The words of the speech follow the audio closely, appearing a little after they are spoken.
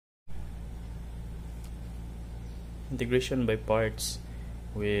integration by parts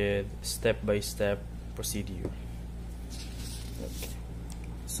with step-by-step procedure. Okay.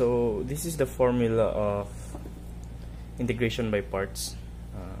 So this is the formula of integration by parts.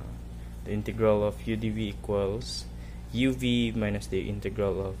 The integral of u dv equals uv minus the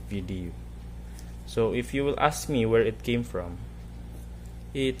integral of v du. So if you will ask me where it came from,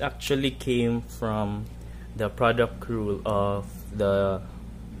 it actually came from the product rule of the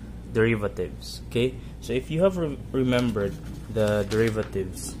derivatives. Okay, so if you have remembered the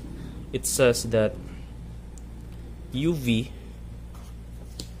derivatives, it says that uv,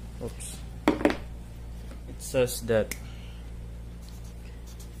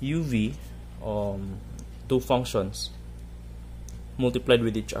 uv, two functions multiplied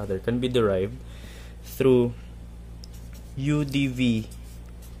with each other can be derived through u dv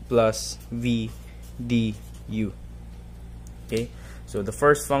plus v du. Okay, so the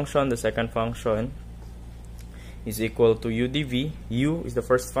first function, the second function is equal to u dv. U is the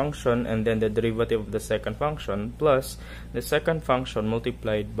first function, and then the derivative of the second function plus the second function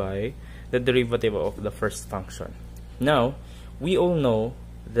multiplied by the derivative of the first function. Now, we all know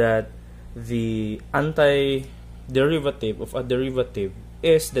that the antiderivative of a derivative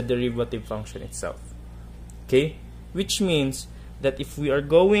is the derivative function itself. Okay, which means that if we are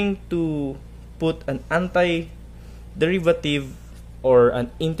going to put an antiderivative or an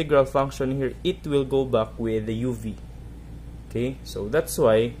integral function here, it will go back with the uv. Okay, so that's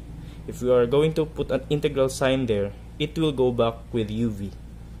why if we are going to put an integral sign there, it will go back with uv.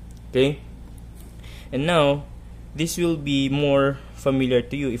 Okay, and now this will be more familiar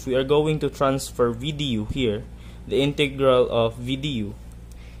to you. If we are going to transfer v du here, the integral of v du,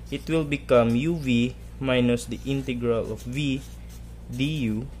 it will become uv minus the integral of v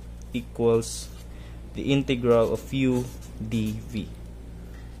du equals the integral of u dv.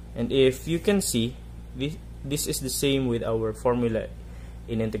 And if you can see, this is the same with our formula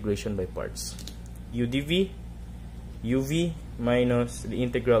in integration by parts. U dv, uv minus the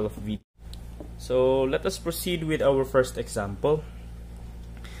integral of v. So let us proceed with our first example.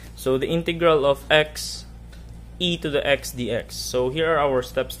 So the integral of x e to the x dx. So here are our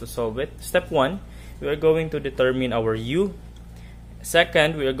steps to solve it. Step 1, we are going to determine our u.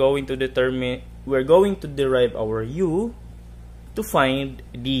 Second, we are going to derive our u to find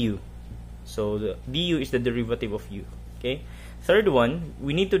du. So the du is the derivative of u. Okay. Third one,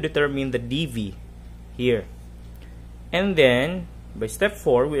 we need to determine the dv here. And then by step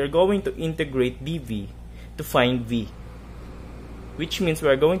 4, we are going to integrate dv to find v, which means we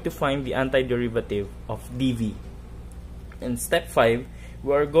are going to find the antiderivative of dv. And step 5,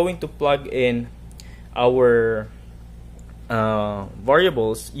 we are going to plug in our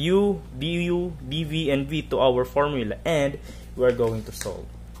variables u, du, dv, and v to our formula, and we are going to solve.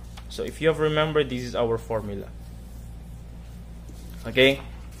 So if you have remembered, this is our formula. Okay,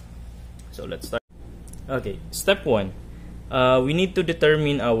 so let's start. Okay, step 1, we need to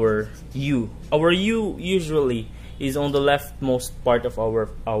determine our u. Our u usually is on the leftmost part of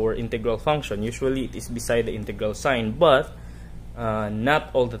our integral function. Usually it is beside the integral sign, but not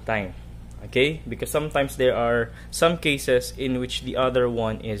all the time. Okay, because sometimes there are some cases in which the other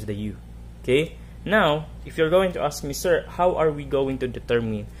one is the u. Okay, now if you're going to ask me, sir, how are we going to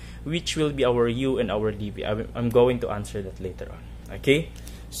determine which will be our u and our dv? I'm going to answer that later on. Okay,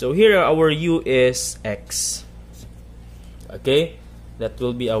 so here our u is x. Okay, that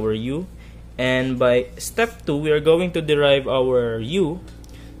will be our u, and by step 2 we are going to derive our u,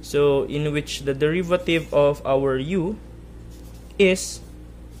 so in which the derivative of our u is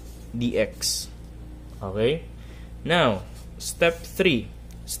dx. Okay, now step 3,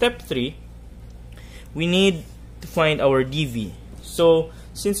 we need to find our dv. So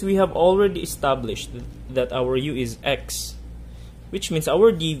since we have already established that our u is x, which means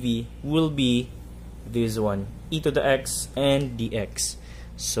our dv will be this one, e to the x and dx.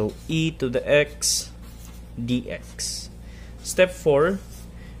 So e to the x dx. Step 4,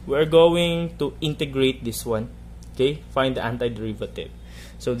 we are going to integrate this one. Okay, find the antiderivative.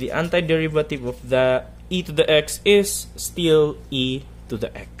 So the antiderivative of the e to the x is still e to the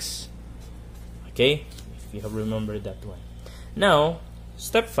x. Okay, if you have remembered that one. Now,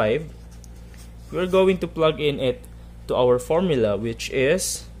 step 5, we're going to plug in it to our formula, which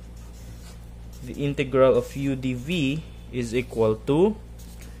is the integral of u dv is equal to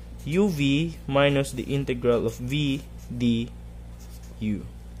uv minus the integral of v du.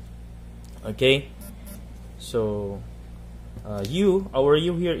 Okay, so our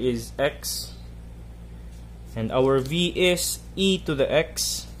u here is x, and our v is e to the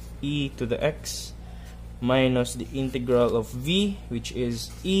x minus the integral of v, which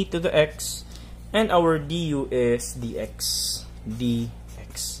is e to the x, and our du is dx.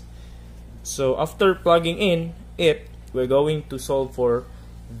 So after plugging in it, we're going to solve for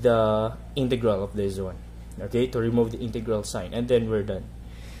the integral of this one, okay, to remove the integral sign, and then we're done.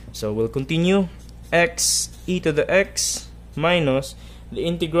 So we'll continue. X e to the x minus the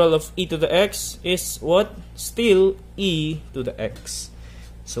integral of e to the x is what? Still e to the x.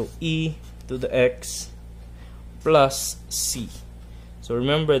 So e to the x plus c. So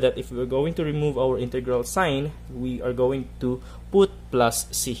remember that if we're going to remove our integral sign, we are going to put plus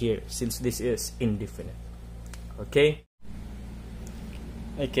c here since this is indefinite. Okay?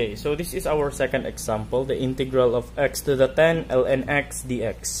 Okay, so this is our second example, the integral of x to the 10 ln x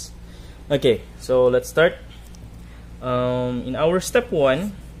dx. Okay, so let's start. In our step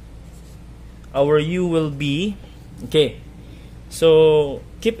 1, our u will be, okay, so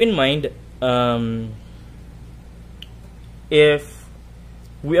keep in mind, if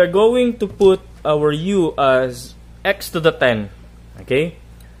we are going to put our u as x to the 10, okay,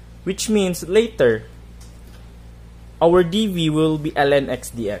 which means later our dv will be ln x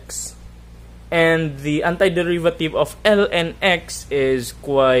dx, and the antiderivative of ln x is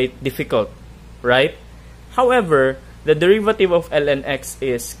quite difficult, right? However, the derivative of ln x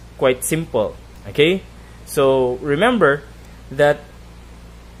is quite simple, okay? So remember that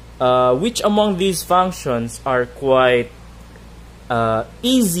which among these functions are quite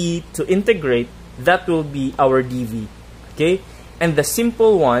easy to integrate, that will be our dv, okay? And the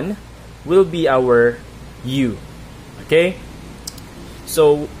simple one will be our u, okay?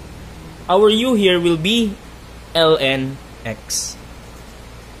 So our u here will be ln x,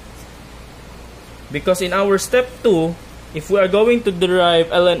 because in our step 2, if we are going to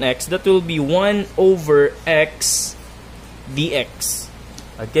derive ln x, that will be 1 over x dx,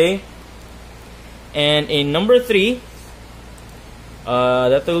 okay? And in number 3,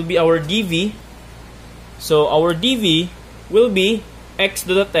 that will be our dv. So our dv will be x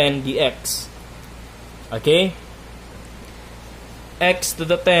to the 10 dx, okay? X to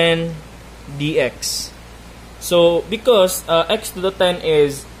the 10 dx. So because x to the 10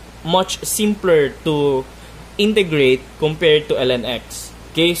 is much simpler to integrate compared to ln x,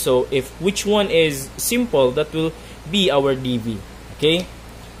 okay, so if which one is simple, that will be our dv, okay?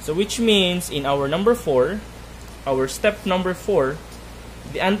 So which means in our number 4, our step number 4,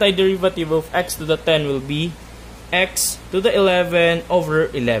 the antiderivative of x to the 10 will be x to the 11 over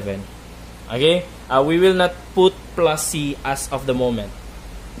 11, okay? We will not put plus c as of the moment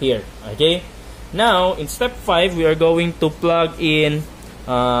here, okay? Now in step 5, we are going to plug in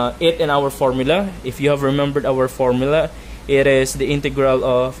it in our formula. If you have remembered our formula, it is the integral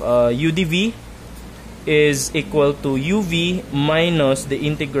of u dv is equal to uv minus the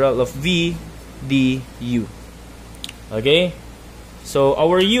integral of v du, okay? So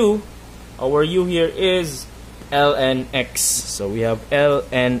our u here is ln x. So we have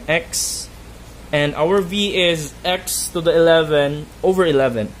ln x, and our v is x to the 11 over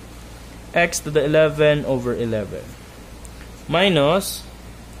 11. X to the 11 over 11. Minus,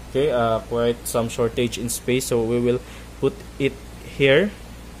 okay, quite some shortage in space, so we will put it here.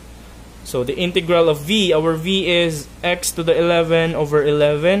 So the integral of v, our v is x to the 11 over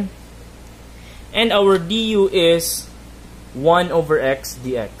 11. And our du is 1 over x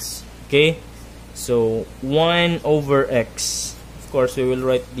dx, okay? So 1 over x. Of course, we will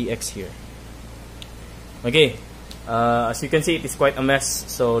write dx here. Okay, as you can see, it is quite a mess.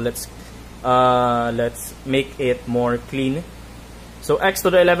 So let's make it more clean. So x to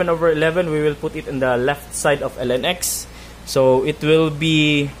the 11 over 11, we will put it in the left side of ln x. So it will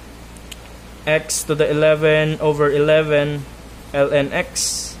be x to the 11 over 11 ln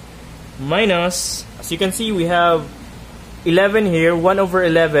x minus, as you can see, we have 11 here, 1 over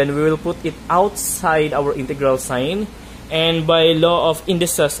 11. We will put it outside our integral sign, and by law of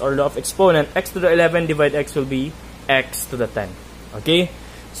indices or law of exponent, x to the 11 divided x will be x to the 10, okay?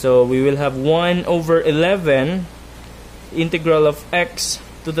 So we will have 1 over 11 integral of x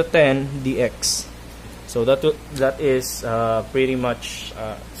to the 10 dx. So that is pretty much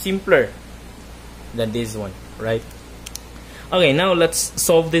simpler than this one, right? Okay, now let's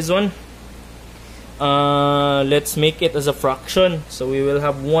solve this one. Let's make it as a fraction. So we will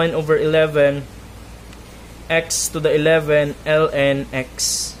have 1 over 11 x to the 11 ln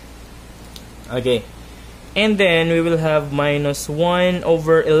x, okay? And then we will have minus 1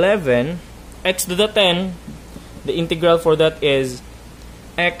 over 11 x to the 10. The integral for that is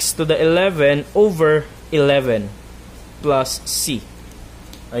x to the 11 over 11 plus c,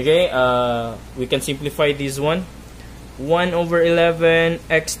 okay? We can simplify this one. 1 over 11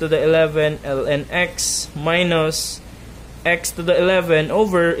 x to the 11 ln x minus x to the 11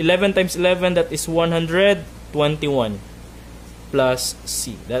 over 11 times 11, that is 121, plus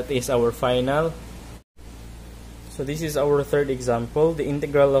c. That is our final. So this is our third example, the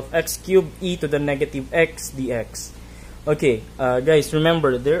integral of x cubed e to the negative x dx. Okay, guys,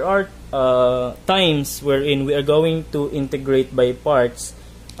 remember, there are times wherein we are going to integrate by parts,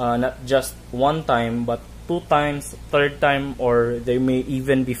 not just one time, but two times, third time, or there may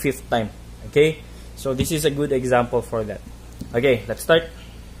even be fifth time. Okay, so this is a good example for that. Okay, let's start.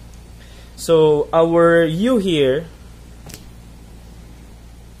 So our u here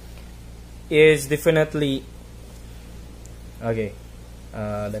is definitely, okay,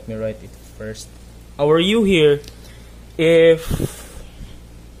 let me write it first. Our u here, if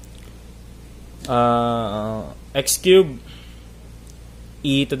x cubed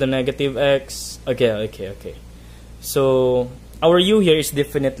e to the negative x, okay. So our u here is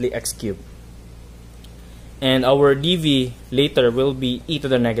definitely x cubed, and our dv later will be e to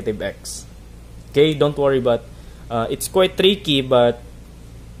the negative x. Okay, don't worry, but it's quite tricky, but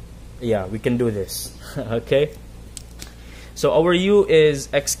yeah, we can do this. Okay, so our u is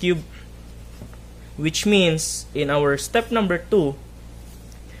x cubed, which means in our step number 2,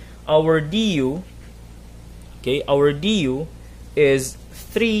 our du, okay, our du is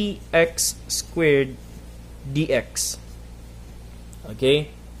 3x squared dx. Okay,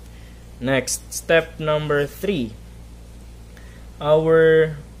 next, step number 3,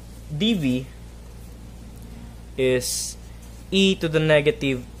 our dv is e to the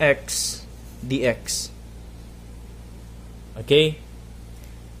negative x dx. Okay,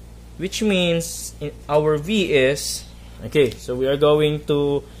 which means our v is, okay, so we are going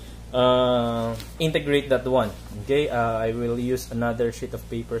to integrate that one. Okay, I will use another sheet of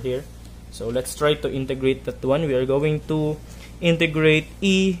paper here. So let's try to integrate that one. We are going to integrate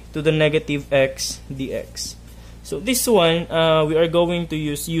e to the negative x dx. So this one, we are going to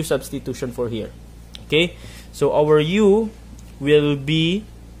use u substitution for here. Okay, so our u will be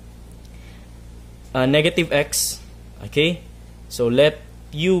negative x. Okay, so let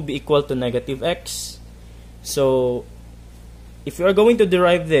u be equal to negative x. So if you are going to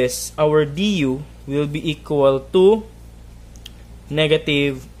derive this, our du will be equal to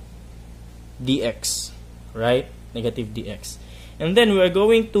negative dx, right? Negative dx. And then we are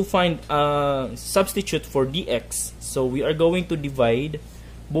going to find substitute for dx. So we are going to divide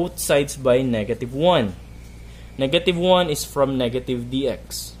both sides by negative 1. Negative 1 is from negative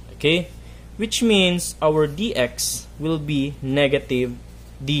dx. Okay, which means our dx will be negative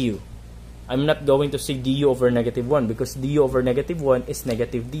du. I'm not going to say du over negative 1 because du over negative 1 is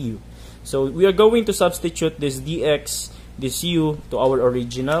negative du. So we are going to substitute this dx, this u, to our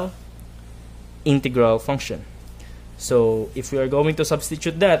original integral function. So if we are going to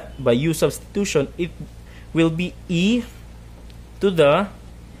substitute that by u substitution, it will be e to the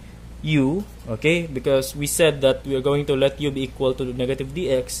u, okay, because we said that we are going to let u be equal to negative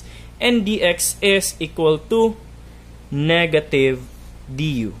dx, and dx is equal to negative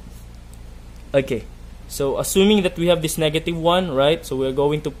du. Okay, so assuming that we have this negative 1, right, so we are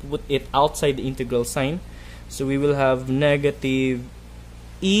going to put it outside the integral sign. So we will have negative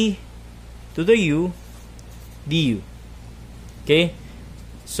e to the u du. Okay,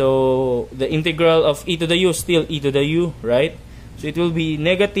 so the integral of e to the u is still e to the u, right? So it will be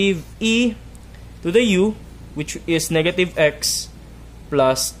negative e to the u, which is negative x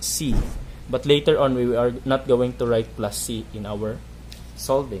plus c. But later on, we are not going to write plus c in our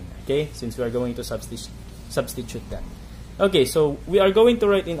solving, okay, since we are going to substitute that. Okay, so we are going to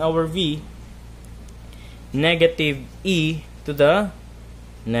write in our v negative e to the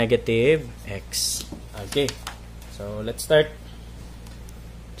negative x. Okay, so let's start.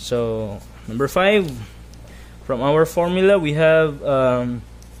 So number 5, from our formula we have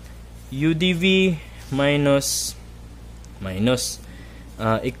u dv minus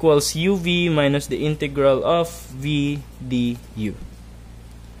equals uv minus the integral of v du.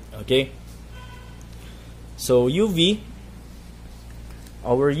 Okay, so uv,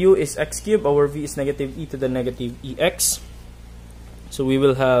 our u is x cubed, our v is negative e to the negative ex. So we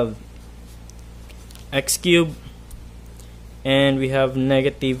will have x cubed, and we have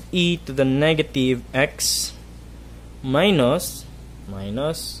negative e to the negative x minus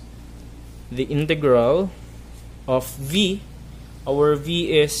the integral of v. Our v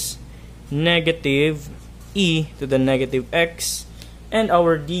is negative e to the negative x, and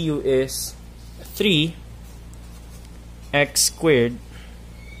our du is 3x squared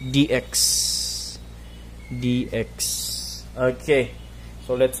dx. Okay,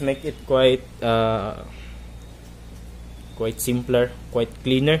 so let's make it quite simpler, quite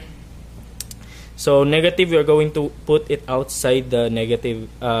cleaner. So negative, we are going to put it outside the negative,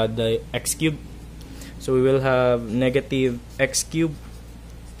 the x cube. So we will have negative x cube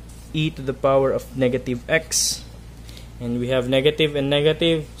e to the power of negative x, and we have negative and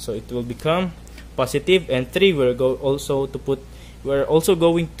negative, so it will become positive. And 3, we're also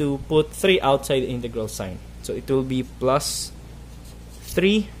going to put 3 outside the integral sign, so it will be plus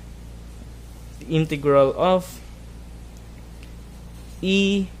 3, the integral of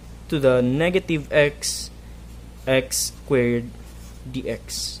e to the negative x squared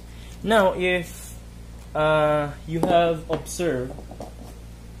dx. Now if you have observed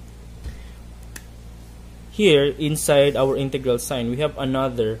here inside our integral sign, we have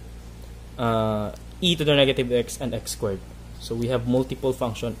another e to the negative x and x squared. So we have multiple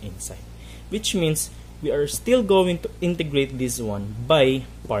function inside, which means we are still going to integrate this one by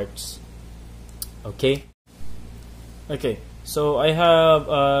parts. Okay. So I have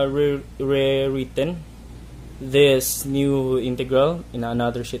rewritten this new integral in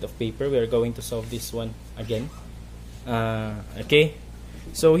another sheet of paper. We are going to solve this one again. Okay.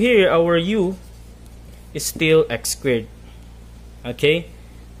 So here our u is still x squared. Okay.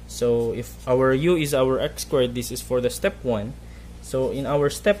 So if our u is our x squared, this is for the step 1. So in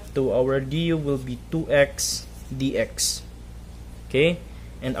our step 2, our du will be 2x dx. Okay.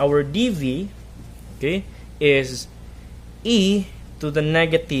 And our dv, okay, is e to the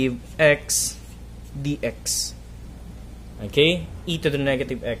negative x dx. Okay, e to the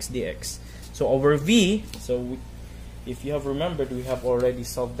negative x dx. So our v, if you have remembered, we have already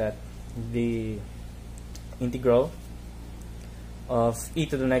solved that, the integral of e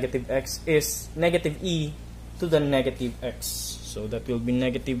to the negative x is negative e to the negative x. So that will be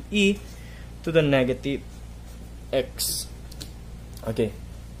negative e to the negative x. Okay,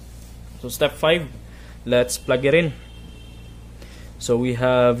 so step 5, let's plug it in. So we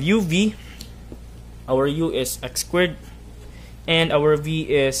have uv, our u is x squared, and our v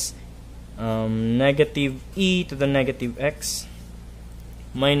is negative e to the negative x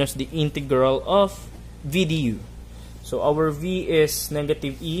minus the integral of v du. So our v is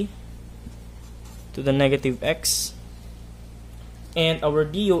negative e to the negative x, and our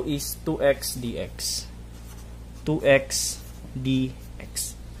du is 2x dx. 2x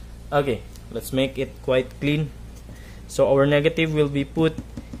dx. Okay, let's make it quite clean. So our negative will be put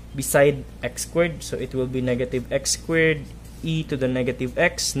beside x squared, so it will be negative x squared e to the negative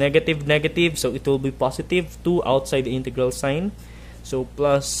x, negative negative, so it will be positive, 2 outside the integral sign, so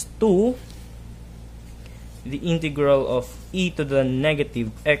plus 2 the integral of e to the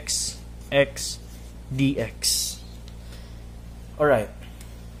negative x dx. Alright,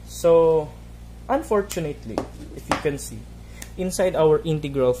 so unfortunately, if you can see, inside our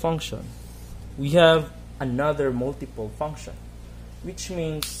integral function we have another multiple function, which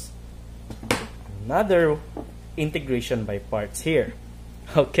means another integration by parts here.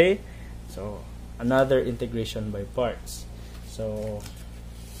 Okay, so another integration by parts. So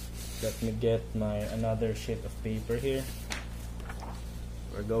let me get my another sheet of paper here.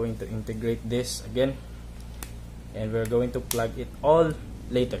 We're going to integrate this again, and we're going to plug it all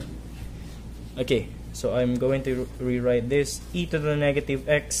later. Okay, so I'm going to rewrite this e to the negative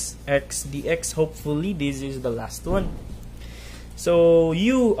x dx. Hopefully this is the last one. So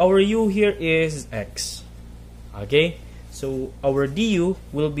our u here is x. Okay, so our du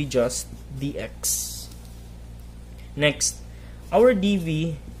will be just dx. Next, our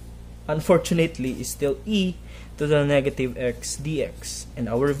dv unfortunately is still e to the negative x dx, and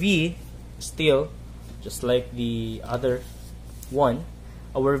our v still, just like the other one,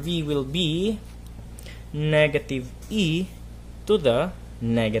 our v will be negative e to the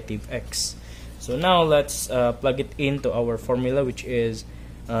negative x. So now let's plug it into our formula, which is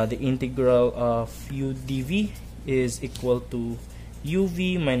the integral of u dv is equal to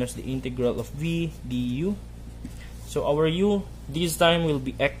uv minus the integral of v du. So our u this time will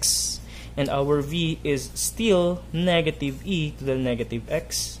be x, and our v is still negative e to the negative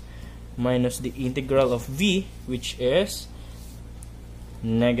x minus the integral of v, which is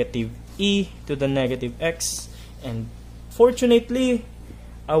negative e to the negative x, and fortunately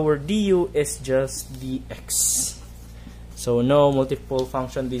our du is just dx. So no multiple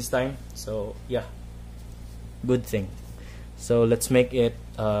function this time, so yeah, good thing. So let's make it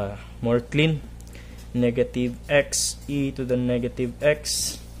more clean. Negative x e to the negative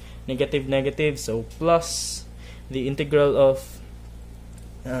x, negative negative, so plus the integral of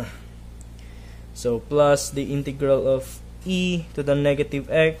plus the integral of e to the negative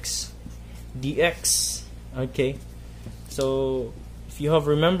x dx. Okay, so if you have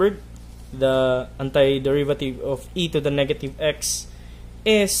remembered, the antiderivative of e to the negative x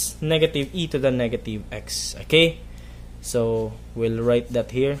is negative e to the negative x. Okay, so we'll write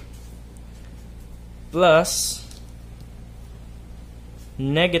that here, plus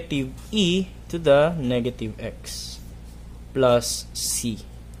negative e to the negative x plus c.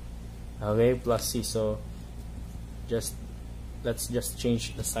 Okay, plus c. So let's just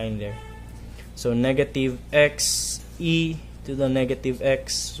change the sign there. So negative x e to the negative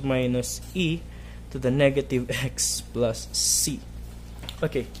x minus e to the negative x plus c.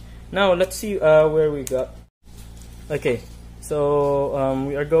 Okay, now let's see where we got. Okay, so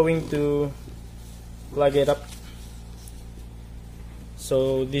we are going to plug it up.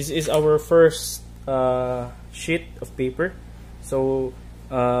 So this is our first sheet of paper. So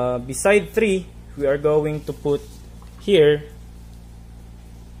beside 3, we are going to put here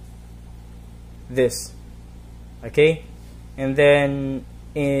this. Okay, and then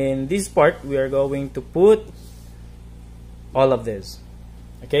in this part we are going to put all of this.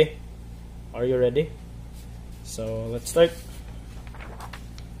 Okay, are you ready? So let's start.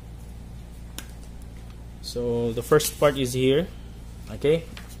 So the first part is here. Okay,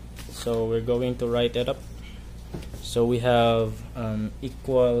 so we're going to write it up. So we have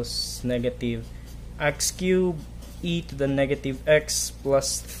equals negative x cubed e to the negative x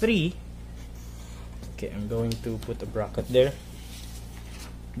plus 3. Okay, I'm going to put a bracket there.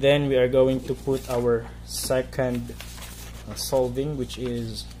 Then we are going to put our second solving, which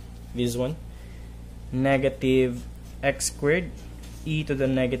is this one, negative x squared e to the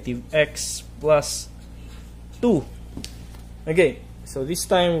negative x plus 2. Okay, so this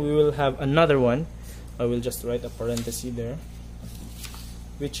time we will have another one. I will just write a parenthesis there,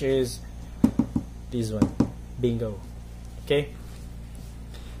 which is this one. Bingo. Okay,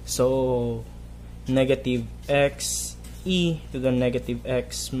 so negative x e to the negative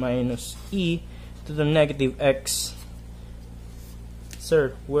x minus e to the negative x.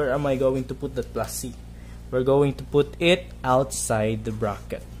 Sir, where am I going to put that plus c? We're going to put it outside the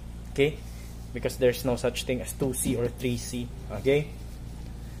bracket. Okay, because there's no such thing as 2c or 3c. Okay,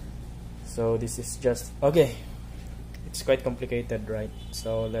 so this is just okay. It's quite complicated, right?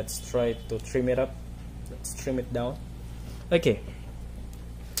 So let's try to trim it up. Let's trim it down. Okay,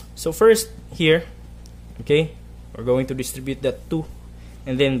 so first here, okay, we're going to distribute that 2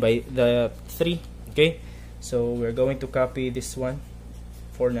 and then by the 3. Okay, so we're going to copy this one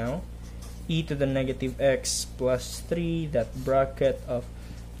for now, e to the negative x plus 3, that bracket of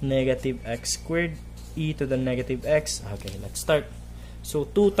negative x squared e to the negative x. Okay, let's start. So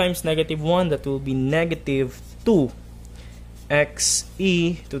 2 times negative 1, that will be negative 2 x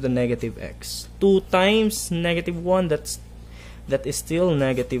e to the negative x. 2 times negative 1, that is still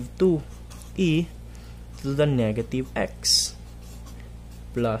negative 2 e to the negative x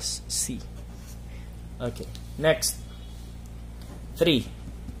plus c. Okay, next 3.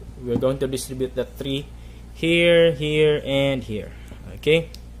 We're going to distribute that 3 here, here, and here. Okay,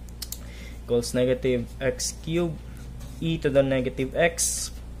 equals negative x cubed e to the negative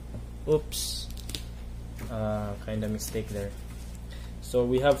x. Oops, kind of mistake there. So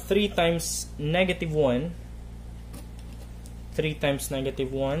we have 3 times negative 1. 3 times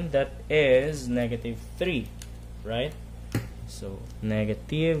negative 1, that is negative 3, right? So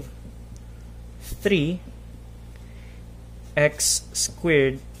negative 3 x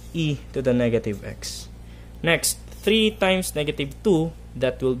squared e to the negative x. Next, 3 times negative 2,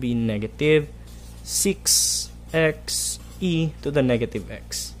 that will be negative 6x e to the negative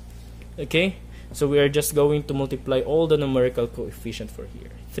x. Okay, so we are just going to multiply all the numerical coefficient for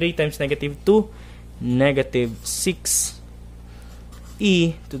here. 3 times negative 2, negative 6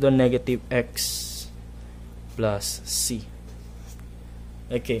 e to the negative x plus c.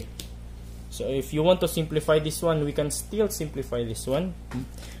 Okay, so if you want to simplify this one, we can still simplify this one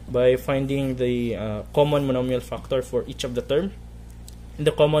by finding the common monomial factor for each of the term. And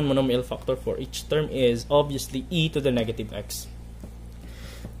the common monomial factor for each term is obviously e to the negative x.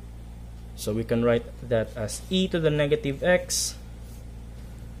 So we can write that as e to the negative x,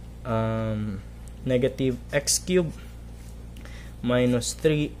 negative x cubed minus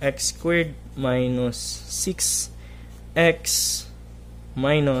 3x squared minus 6x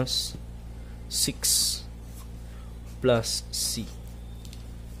minus 6 plus c.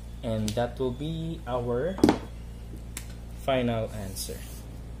 And that will be our final answer.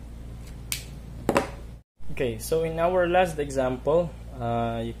 Okay, so in our last example,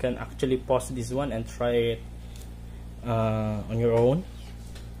 you can actually pause this one and try it on your own.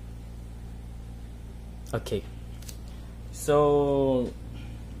 Okay, so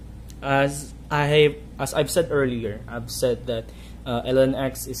as I've said earlier, I've said that ln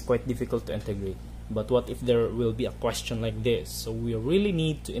x is quite difficult to integrate. but what if there will be a question like this? So we really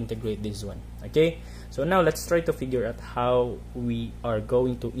need to integrate this one. Okay, so now let's try to figure out how we are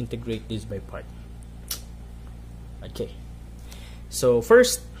going to integrate this by part. Okay, so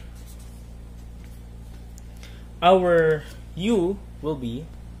first our u will be,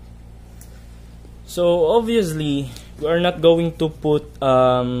 so obviously we are not going to put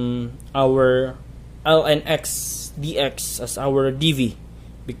our ln x dx as our dv,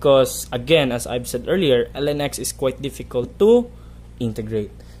 because again, as I've said earlier, ln x is quite difficult to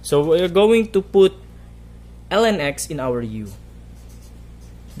integrate. So we're going to put ln x in our u,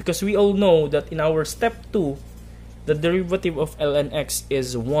 because we all know that in our step 2 the derivative of ln x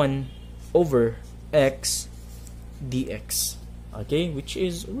is 1 over x dx. Okay, which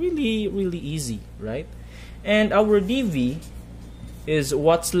is really easy, right? And our dv is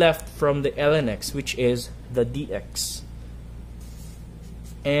what's left from the ln x, which is the dx,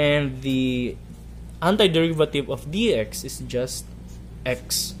 and the antiderivative of dx is just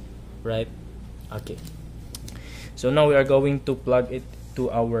x, right? Okay, so now we are going to plug it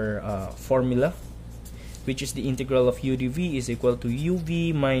to our formula, which is the integral of u dv is equal to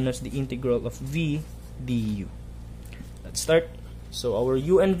uv minus the integral of v du. Let's start. So our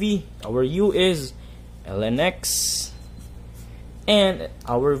u and v, our u is ln x and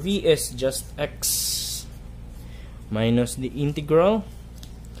our v is just x, minus the integral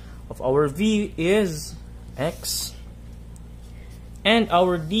of our v is x, and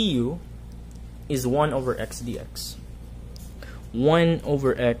our du is 1 over x dx. 1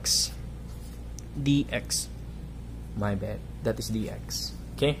 over x dx, my bad, that is dx.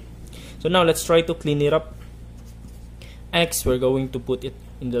 Okay, so now let's try to clean it up. X, we're going to put it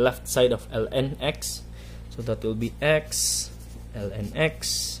in the left side of ln x, so that will be x ln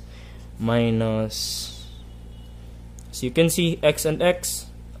x minus, so you can see x and x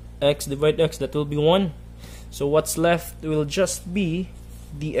divide x, that will be 1, so what's left will just be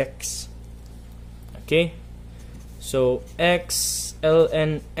dx. Okay, so x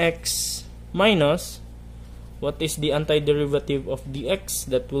ln x minus, what is the antiderivative of dx?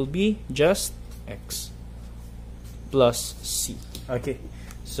 That will be just x plus c. Okay,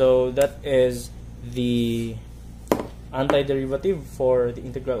 so that is the antiderivative for the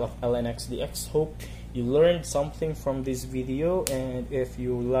integral of ln x dx. Hope you learned something from this video, and if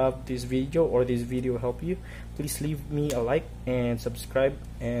you love this video or this video help you, please leave me a like and subscribe,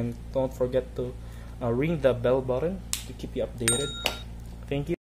 and don't forget to ring the bell button to keep you updated. Thank you.